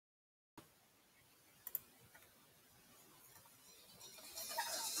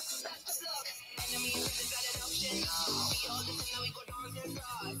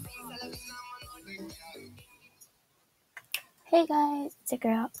Hey guys, it's your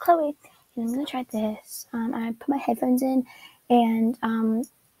girl Chloe, and I'm gonna try this. I put my headphones in, and I'm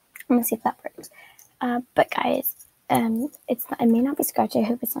gonna see if that works. But guys, it may not be scratchy. I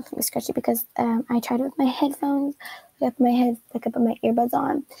hope it's not gonna be scratchy because I tried it with my headphones. I put my earbuds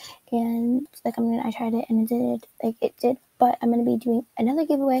on, and I tried it and it did. But I'm gonna be doing another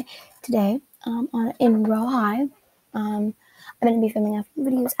giveaway today in Row High. I'm gonna be filming a few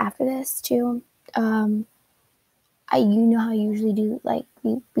videos after this too. You know how I usually do like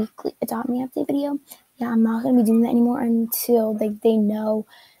the weekly Adopt Me update video. Yeah, I'm not gonna be doing that anymore until they know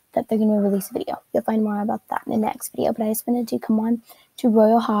that they're gonna release a video. You'll find more about that in the next video. But I just wanted to come on to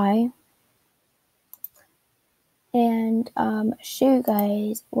Royal High and show you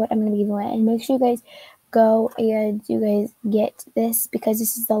guys what I'm gonna be giving away, and make sure you guys go and you guys get this because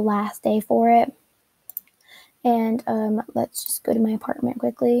this is the last day for it. And let's just go to my apartment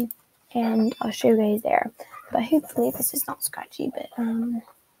quickly, and I'll show you guys there. But hopefully this is not scratchy. But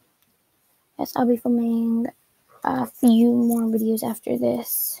yes, I'll be filming a few more videos after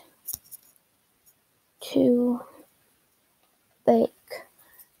this too. Like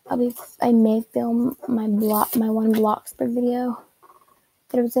I may film my one Bloxburg video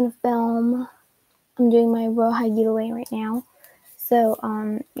that I was gonna film. I'm doing my Row High giveaway right now. So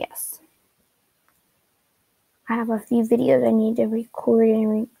yes. I have a few videos I need to record and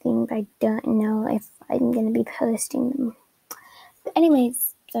everything, but I don't know if I'm going to be posting them. But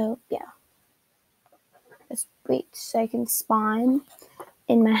anyways, so yeah. Just wait so I can spawn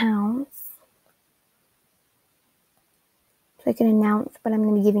in my house, so I can announce what I'm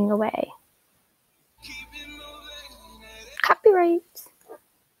going to be giving away. Copyright.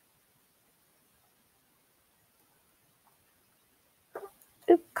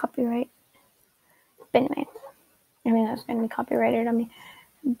 Oop, copyright. But anyway, I mean that's going to be copyrighted on me.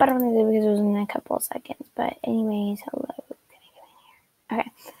 But I don't think because it was in a couple of seconds. But anyways, hello. Okay,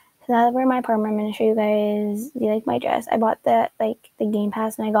 so now that we're in my apartment, I'm going to show you guys my dress. I bought the game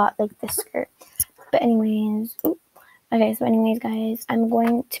pass, and I got this skirt. But anyways, okay, so anyways guys, I'm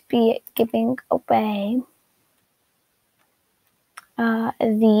going to be giving away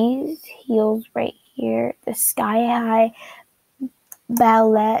these heels right here, the Sky High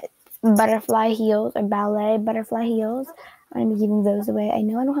ballet butterfly heels, or ballet butterfly heels. I'm going to be giving those away. I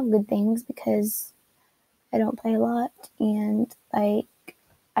know I don't have good things because I don't play a lot, and I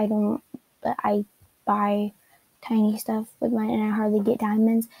buy tiny stuff with mine, and I hardly get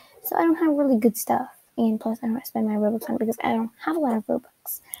diamonds, so I don't have really good stuff. And plus, I don't spend my Robux on it because I don't have a lot of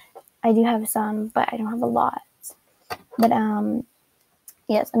Robux. I do have some, but I don't have a lot. But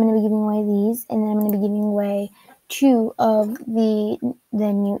yes, I'm going to be giving away these, and then I'm going to be giving away 2 of the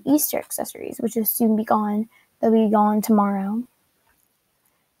new Easter accessories, which will soon be gone. They'll be gone tomorrow.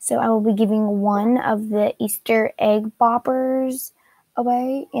 So I will be giving 1 of the Easter egg boppers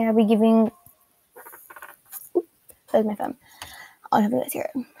away, and I'll be giving. That was my phone. I don't know if you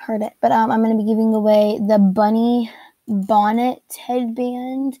guys heard it, but I'm going to be giving away the bunny bonnet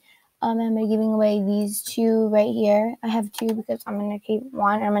headband. I'm going to be giving away these 2 right here. I have 2 because I'm going to keep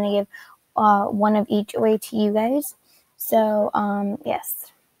 1. I'm going to give 1 of each away to you guys. So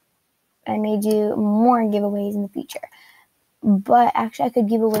yes, I may do more giveaways in the future. But actually, I could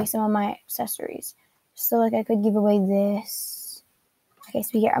give away some of my accessories. So I could give away this. Okay,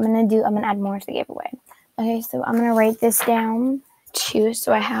 so here I'm gonna add more to the giveaway. Okay, so I'm gonna write this down too,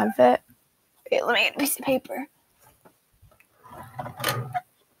 so I have it. Okay, let me get a piece of paper.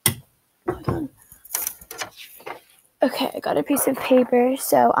 Hold on. Okay, I got a piece of paper.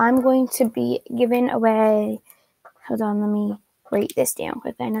 So I'm going to be giving away. Hold on, let me write this down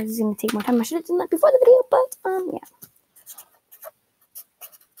quickly. I know this is gonna take more time. I should have done that before the video, but yeah.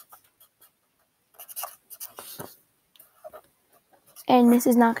 And this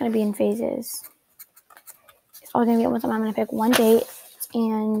is not going to be in phases. It's all going to be at one time. I'm going to pick one date.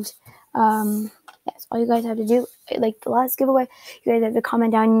 And yes, all you guys have to do, like the last giveaway, you guys have to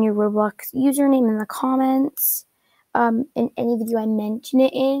comment down in your Roblox username in the comments in any video I mention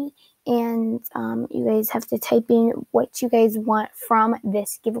it in. And you guys have to type in what you guys want from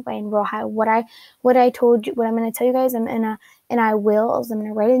this giveaway in Royal High. What I told you, what I'm going to tell you guys, I'm going to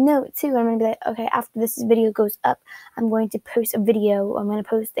write a note too. I'm going to be like, okay, after this video goes up, I'm going to post a video. I'm going to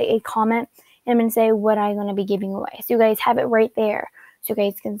post a comment, and I'm going to say what I'm going to be giving away. So you guys have it right there so you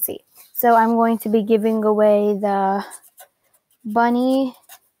guys can see. So I'm going to be giving away the Bunny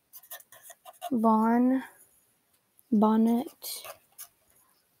Vaughn bonnet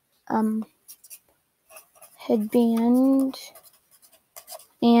headband,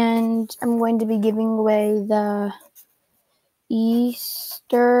 and I'm going to be giving away the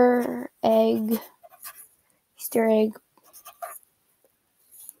Easter egg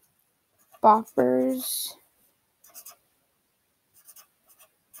boppers.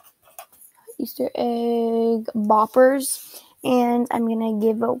 Easter egg boppers, and I'm gonna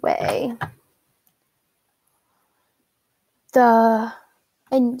give away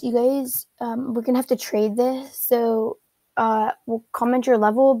and you guys, we're gonna have to trade this, so we'll comment your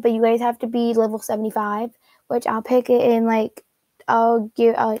level, but you guys have to be level 75, which I'll pick it in, like, I'll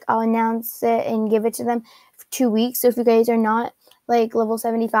announce it and give it to them for 2 weeks. So if you guys are not like level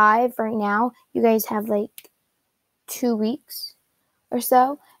 75 right now, you guys have like 2 weeks or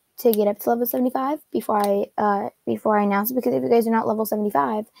so to get up to level 75 before I announce it, because if you guys are not level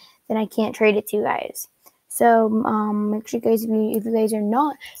 75, then I can't trade it to you guys. So make sure you guys, if you guys are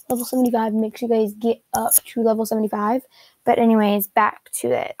not level 75, make sure you guys get up to level 75. But anyways, back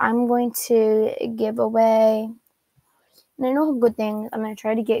to it. I'm going to give away, and I know good things. I'm going to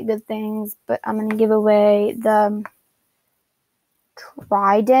try to get good things, but I'm going to give away the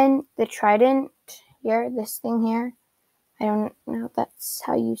trident here, this thing here. I don't know if that's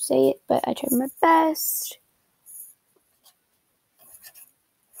how you say it, but I tried my best.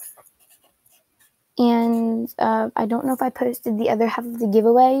 And I don't know if I posted the other half of the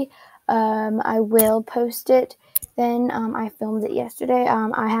giveaway. I will post it. Then I filmed it yesterday.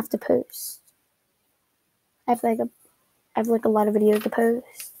 I have to post. I have like a lot of videos to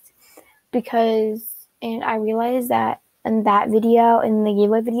post and I realized that in that video, in the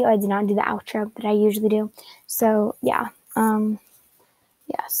giveaway video, I did not do the outro that I usually do. So yeah,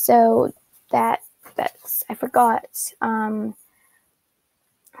 So that's I forgot.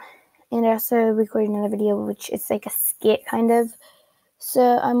 And I also recorded another video, which is like a skit kind of.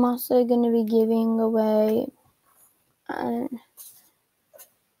 So I'm also going to be giving away an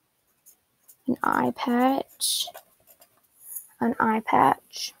eye patch, and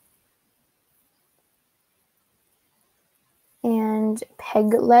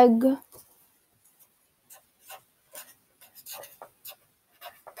peg leg,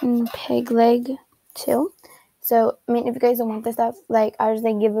 too. So, I mean, if you guys don't want this stuff, like, I just,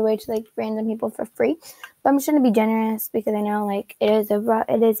 like, give it away to, like, random people for free. But I'm just trying to be generous because I know, like, it is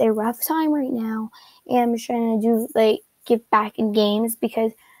a rough time right now. And I'm just trying to do, like, give back in games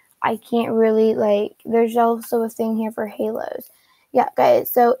because I can't really, like, there's also a thing here for Halos. Yeah,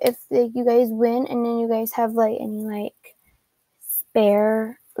 guys, so if, like, you guys win and then you guys have, like, any, like,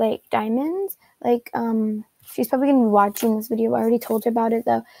 spare, like, diamonds, like, she's probably going to be watching this video. I already told her about it,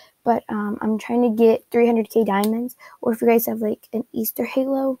 though. But I'm trying to get 300k diamonds. Or if you guys have, like, an Easter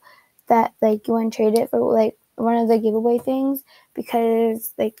halo that, like, you want to trade it for, like, one of the giveaway things.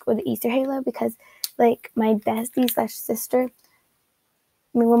 Because, like, with the Easter halo. Because, like, my bestie/sister.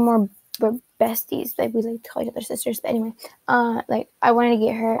 I mean, we're besties. Like, we like to call each other sisters. But anyway, like, I wanted to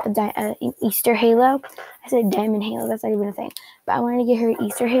get her an Easter halo. I said diamond halo. That's not even a thing. But I wanted to get her an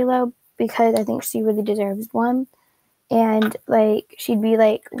Easter halo because I think she really deserves one. And, like, she'd be,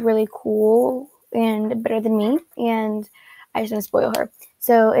 like, really cool and better than me. And I just want to spoil her.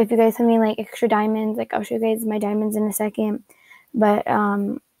 So if you guys have any, like, extra diamonds, like, I'll show you guys my diamonds in a second. But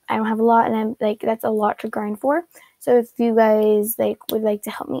I don't have a lot, and I'm, like, that's a lot to grind for. So if you guys, like, would like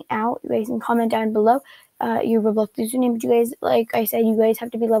to help me out, you guys can comment down below your Roblox username. But you guys, like I said, you guys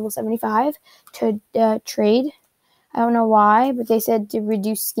have to be level 75 to trade. I don't know why, but they said to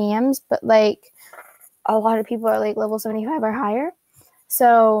reduce scams. But, like, a lot of people are, like, level 75 or higher.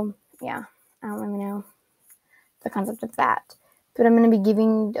 So, yeah, I don't really know the concept of that. But I'm going to be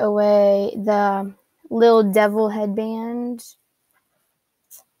giving away the little devil headband.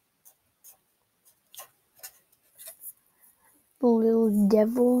 The little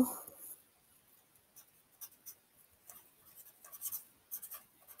devil.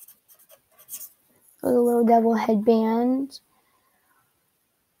 The little devil headband.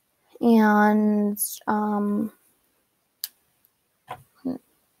 And, so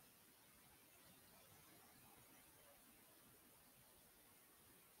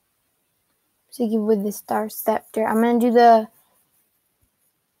you with the star scepter. I'm gonna do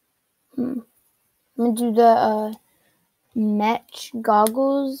the Meech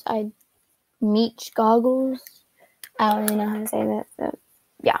goggles. Meech goggles. I don't even know how to say that.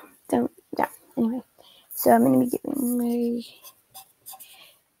 So yeah. Anyway, so I'm gonna be giving away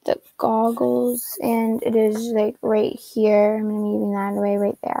the goggles, and it is, like, right here. I'm gonna be giving that away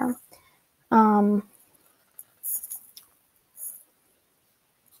right there.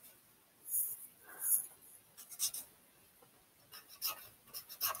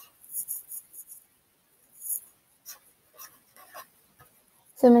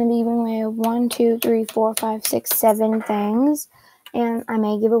 So I'm going to be giving away 1, 2, 3, 4, 5, 6, 7 things. And I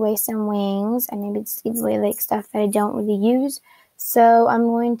may give away some wings. I maybe just give away like stuff that I don't really use. So I'm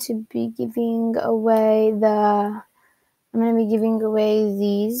going to be giving away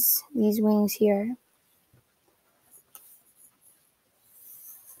these wings here.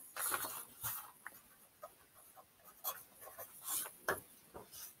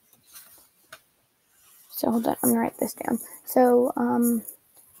 So hold on, I'm gonna write this down. So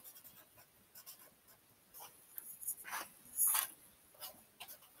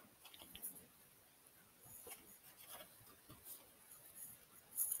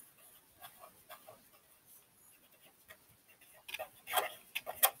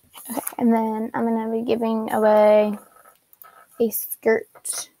okay, and then I'm gonna be giving away a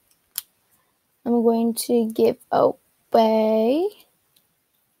skirt. I'm going to give away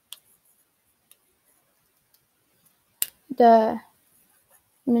I'm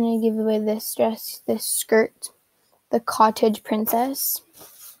gonna give away this dress, this skirt, the Cottage Princess.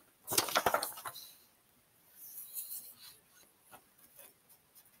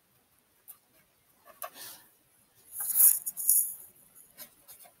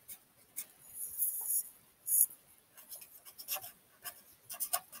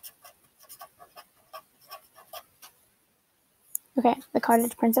 Okay, the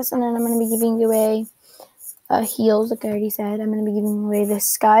Cottage Princess, and then I'm gonna be giving away heels, like I already said. I'm gonna be giving away the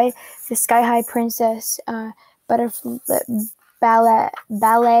Sky High Princess butterfly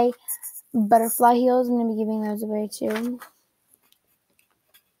ballet butterfly heels. I'm gonna be giving those away too.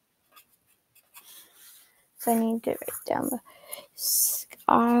 So I need to write down the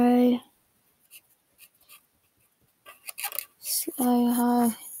Sky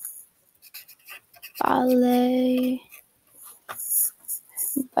High ballet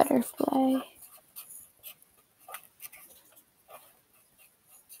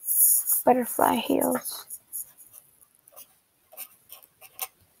butterfly heels.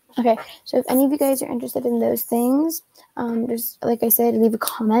 Okay, so if any of you guys are interested in those things, just like I said, leave a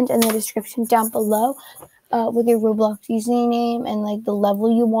comment in the description down below with your Roblox username and like the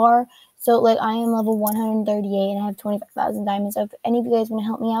level you are. So like I am level 138 and I have 25,000 diamonds. So if any of you guys want to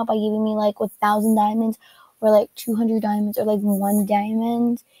help me out by giving me like 1,000 diamonds or like 200 diamonds or like 1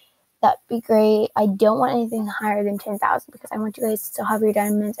 diamond, that'd be great. I don't want anything higher than 10,000 because I want you guys to still have your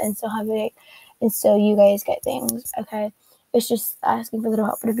diamonds and still have it, and so you guys get things. Okay, it's just asking for a little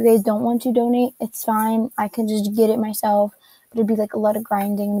help. But if you guys don't want to donate, it's fine. I can just get it myself. But it'd be like a lot of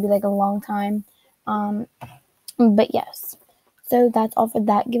grinding. It'd be like a long time. But yes. So that's all for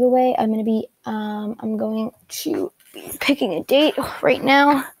that giveaway. I'm going to be picking a date right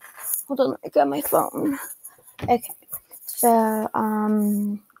now. Hold on, I got my phone. Okay. So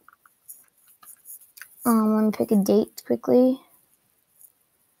let me pick a date quickly.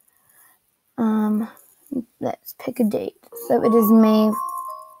 Let's pick a date. So it is May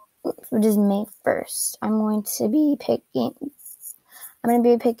 1st. I'm going to be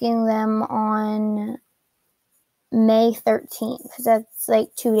picking them on May 13th, because that's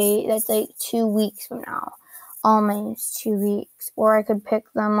like 2 days. That's like 2 weeks from now. Almost 2 weeks. Or I could pick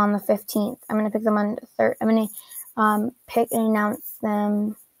them on the 15th. I'm gonna pick them on the 3rd. I'm gonna pick and announce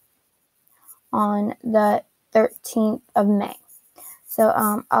them on the 13th of May. So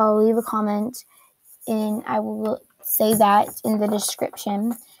I'll leave a comment and I will say that in the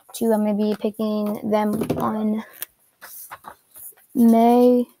description too. I'm gonna be picking them on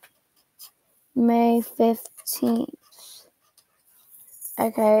May 15th.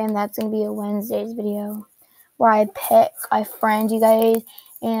 Okay, and that's gonna be a Wednesday's video where I friend you guys,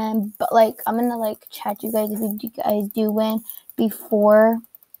 but like I'm gonna like chat you guys if you guys do win before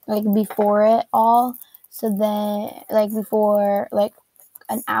it all. So then like before like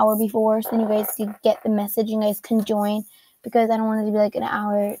an hour before, so then you guys can get the message. You guys can join because I don't want it to be like an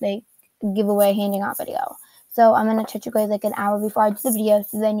hour like giveaway handing out video. So I'm gonna chat you guys like an hour before I do the video,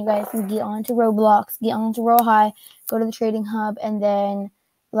 so then you guys can get onto Roblox, get onto Royal High, go to the trading hub, and then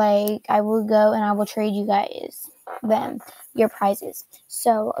like I will go and I will trade you guys them your prizes.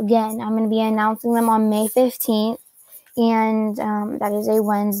 So again, I'm gonna be announcing them on May 15th, and that is a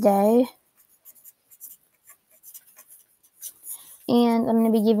Wednesday. And I'm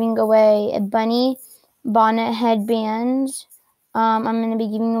going to be giving away a bunny bonnet headband. I'm going to be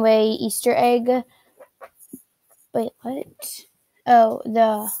giving away Easter egg. Wait, what? Oh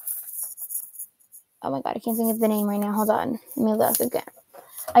my god, I can't think of the name right now. Hold on. Let me look again.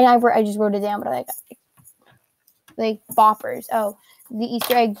 I just wrote it down, but like boppers. Oh, the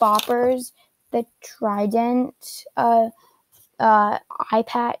Easter egg boppers, the trident, eye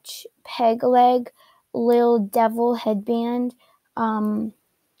patch, peg leg, Lil Devil headband,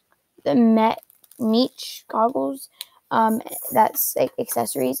 the Meech goggles. That's like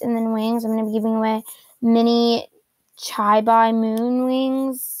accessories, and then wings. I'm gonna be giving away mini Chai Bai Moon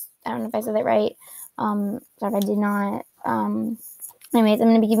wings. I don't know if I said that right. Sorry if I did not. Anyways, I'm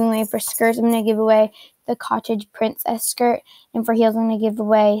going to be giving away for skirts. I'm going to give away the Cottage Princess skirt. And for heels, I'm going to give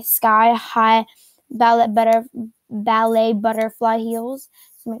away Sky High Ballet Butterfly heels.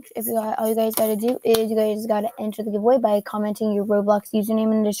 So all you guys got to do is you guys got to enter the giveaway by commenting your Roblox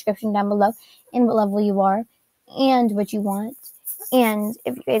username in the description down below and what level you are and what you want. And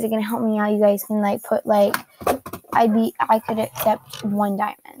if you guys are going to help me out, you guys can like put like, I could accept 1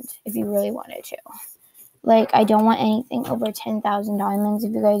 diamond if you really wanted to. Like, I don't want anything over 10,000 diamonds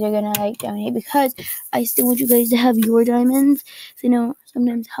if you guys are gonna like donate, because I still want you guys to have your diamonds. So, you know,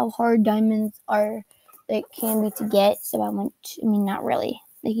 sometimes how hard diamonds are, like, can be to get. So not really.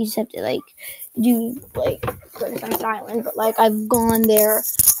 Like, you just have to like do like Renaissance Island, but like I've gone there.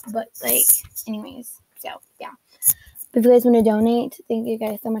 But like, anyways, so yeah. If you guys want to donate, thank you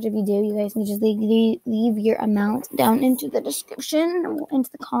guys so much. If you do, you guys can just leave your amount down into the description, into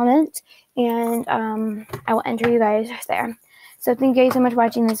the comment, and I will enter you guys there. So thank you guys so much for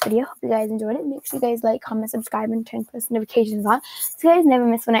watching this video. Hope you guys enjoyed it. Make sure you guys like, comment, subscribe, and turn post notifications on so you guys never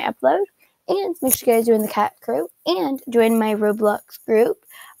miss when I upload. And make sure you guys join the cat crew and join my Roblox group.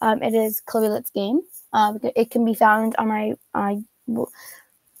 It is Chloe Let's Game. It can be found on my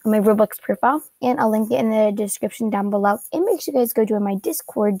Roblox profile, and I'll link it in the description down below. And make sure you guys go join my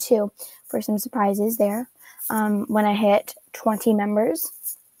Discord too for some surprises there when I hit 20 members.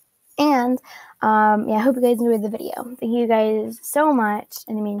 And yeah, I hope you guys enjoyed the video. Thank you guys so much,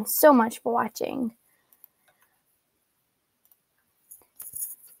 and I mean so much, for watching.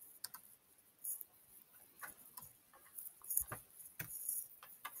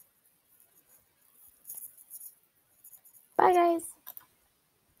 Bye guys.